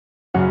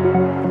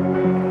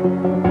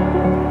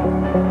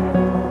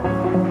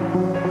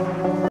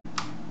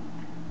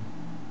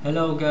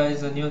Hello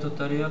guys, a new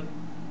tutorial.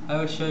 I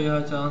will show you how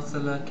to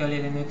install Kali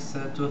Linux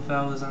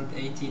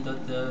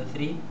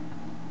 2080.3.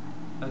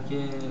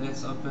 Okay,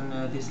 let's open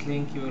this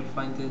link. You will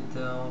find it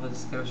on the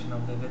description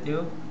of the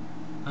video.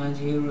 And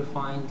here we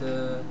find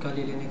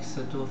Kali Linux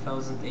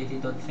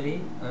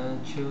 2080.3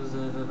 and choose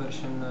the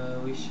version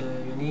which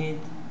you need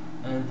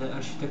and the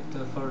architect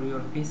for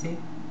your PC.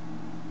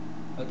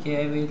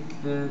 Okay, I will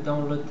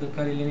download the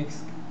Kali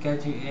Linux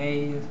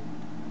KGA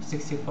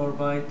 64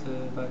 byte,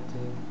 but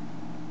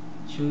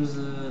choose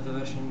the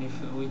version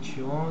which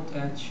you want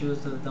and choose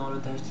the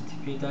download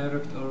HTTP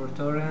direct or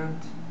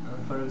torrent,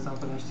 for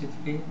example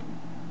HTTP,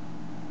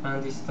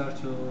 and start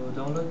to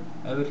download.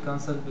 I will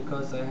cancel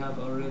because I have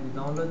already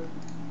downloaded.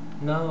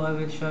 Now I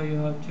will show you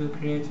how to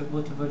create a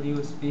bootable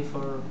USB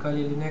for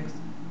Kali Linux.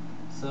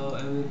 So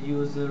I will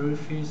use the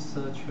refuse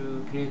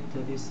to create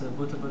this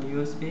bootable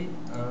USB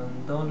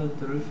and download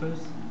the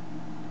refuse,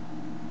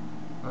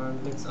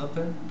 and let's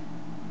open.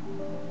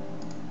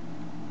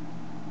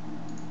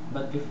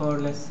 But before,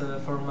 let's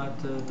format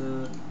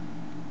the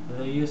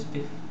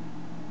USB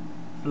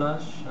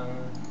flash.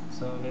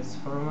 So let's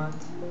format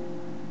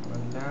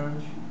and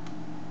launch.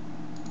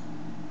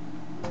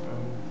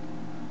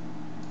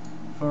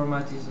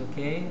 Format is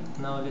okay.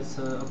 Now let's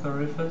open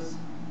refuse.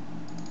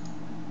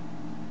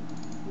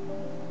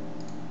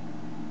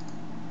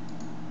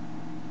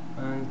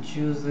 And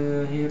choose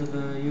here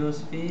the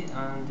USB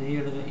and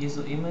here the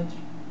ISO image,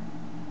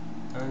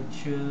 and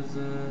choose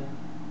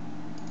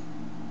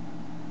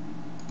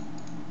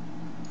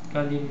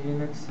Kali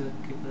Linux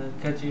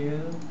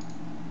KGL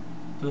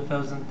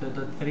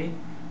 2000.3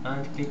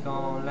 and click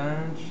on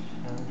launch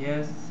and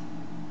yes,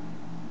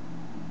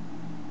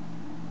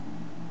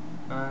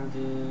 and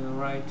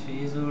write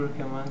ISO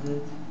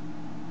recommended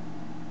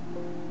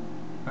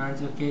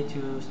and okay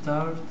to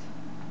start,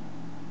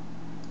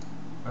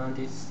 and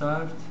it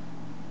start.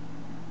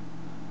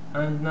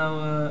 And now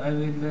I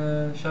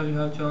will show you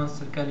how to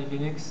install Kali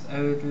Linux.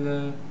 I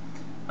will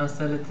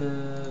install it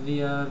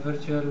via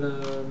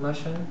virtual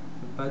machine,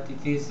 but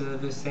it is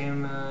the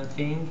same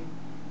thing.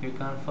 You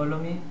can follow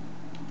me.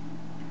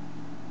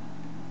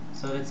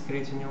 So let's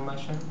create a new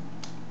machine.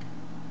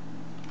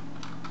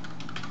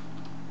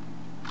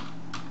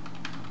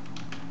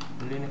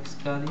 Linux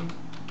Kali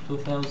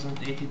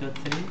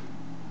 2080.3,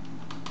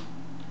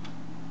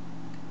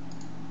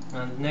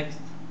 and next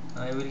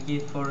I will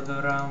give for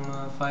the RAM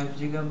 5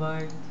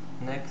 GB,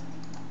 next,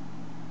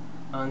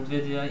 and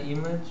video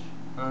image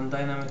and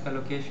dynamic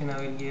allocation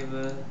I will give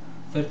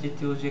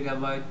 32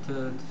 GB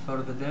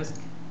for the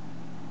disk.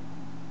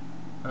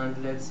 And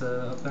let's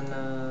open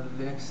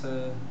Linux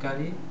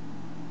Kali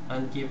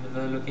and give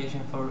the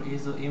location for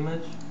ISO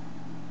image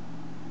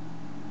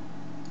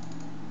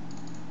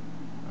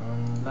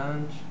and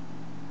launch.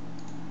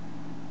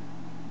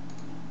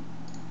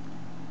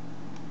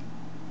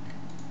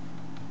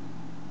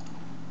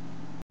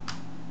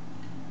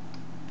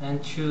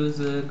 And choose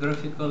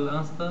graphical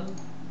install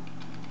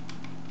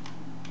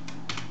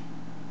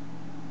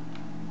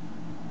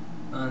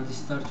and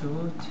start to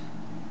boot.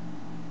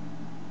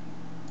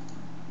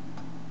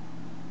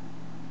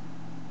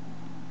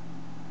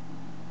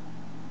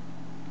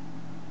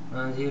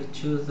 And here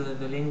choose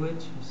the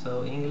language,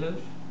 so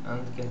English,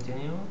 and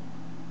continue.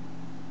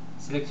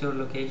 Select your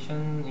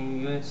location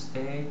in United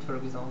States, for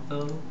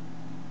example,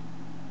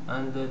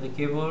 and the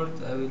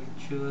keyboard I will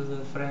choose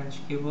the French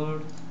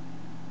keyboard.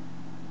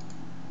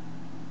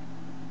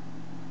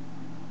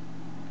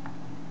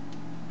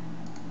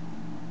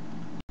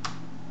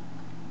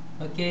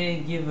 Okay,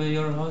 give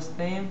your host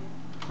name,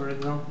 for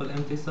example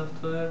empty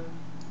software,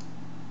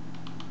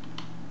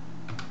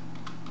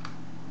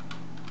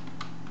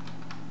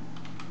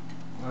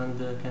 and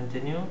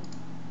continue.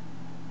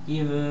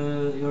 Give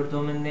your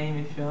domain name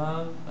if you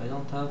have. I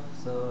don't have,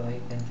 so I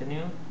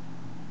continue.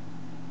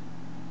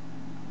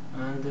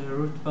 And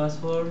root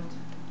password,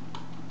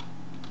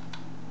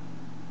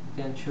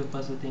 you can choose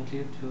password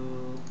encrypt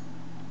to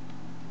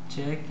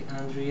check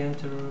and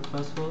re-enter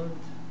password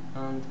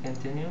and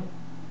continue.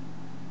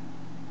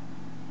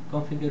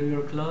 Configure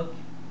your clock,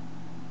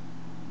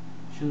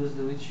 choose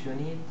which you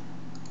need.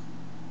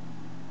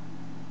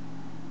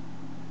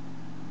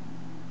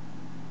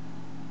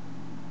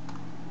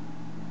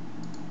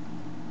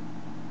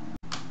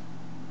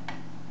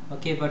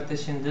 Okay,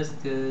 partition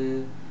disk,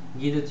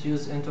 guided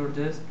use enter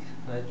disk,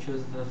 I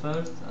choose the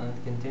first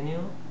and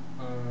continue,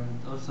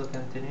 and also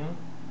continue.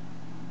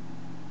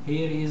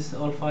 Here is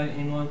all file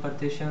in one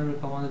partition,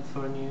 recommended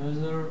for new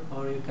user,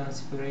 or you can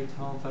separate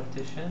home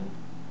partition.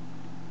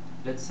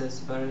 Let's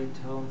separate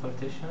home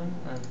partition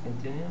and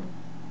continue.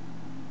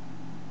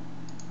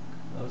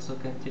 Also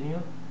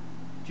continue.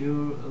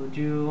 Do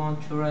you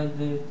want to write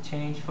the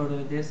change for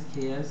the disk?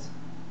 Yes,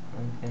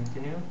 and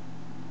continue.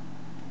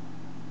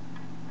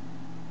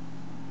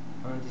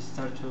 And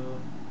start to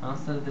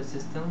install the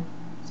system,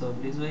 so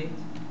please wait.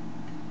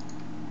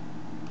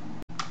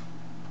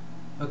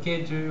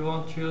 Okay, do you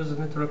want to use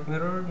network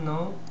mirror?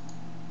 No,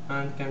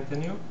 and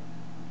continue.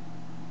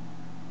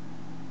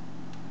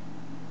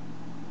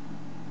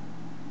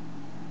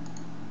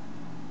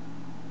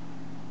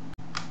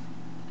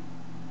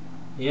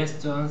 Yes,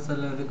 to install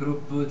the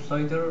group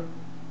bootloader,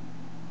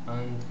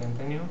 and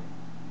continue,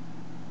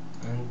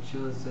 and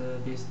choose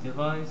this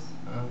device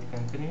and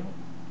continue,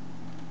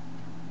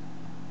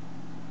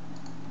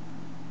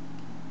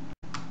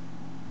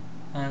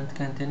 and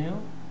continue.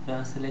 The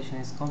installation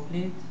is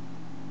complete.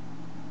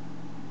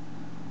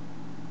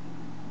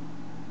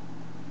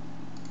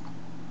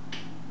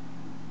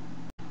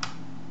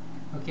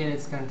 Okay,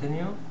 let's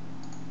continue.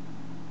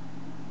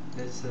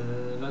 Let's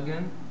log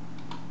in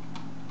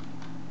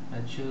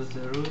and choose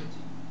the root.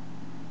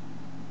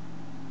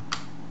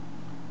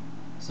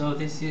 So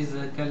this is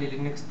Kali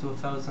Linux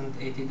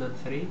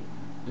 2080.3.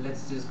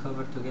 Let's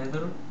discover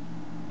together.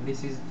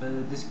 This is the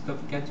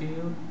desktop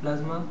category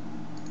Plasma.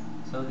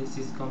 So this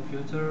is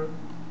computer,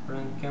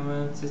 run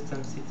command,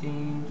 system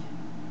setting.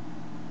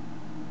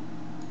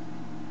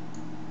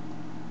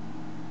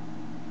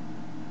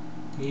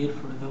 Here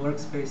for the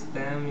workspace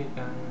theme you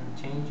can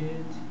change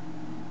it.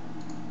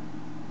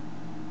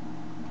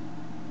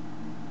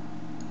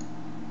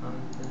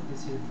 And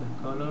this is the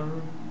color,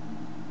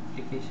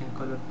 application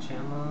color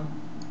schema,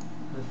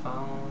 the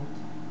font,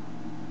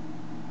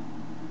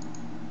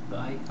 the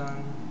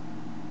icon.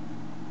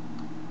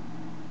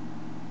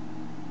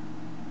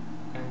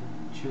 You can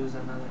choose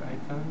another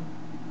icon.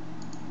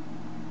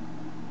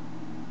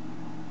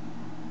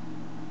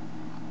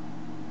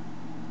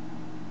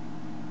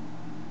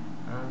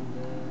 And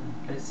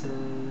let's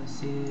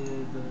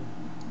see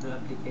the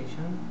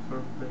application.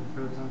 For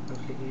example,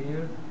 click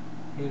here.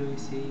 Here we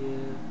see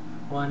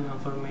one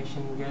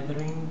information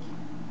gathering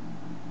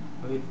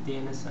with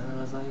DNS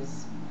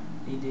analyze,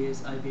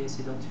 EDS, IPS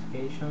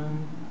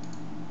identification.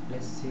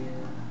 Let's see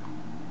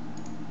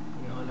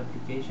in all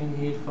application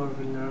here for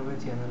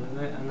vulnerability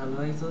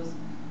analysis,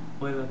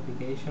 web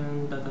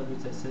application,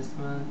 database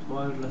assessment,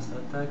 wireless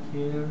attack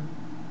here,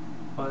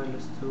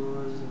 wireless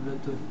tools,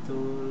 Bluetooth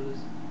tools,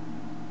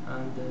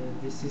 and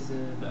this is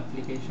the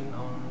application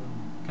on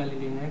Kali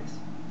Linux.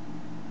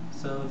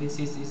 So this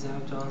is how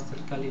to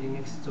install Kali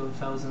Linux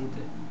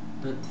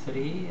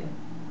 2000.3.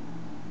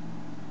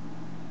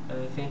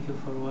 Thank you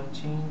for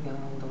watching,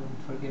 and don't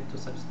forget to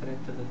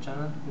subscribe to the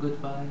channel.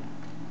 Goodbye.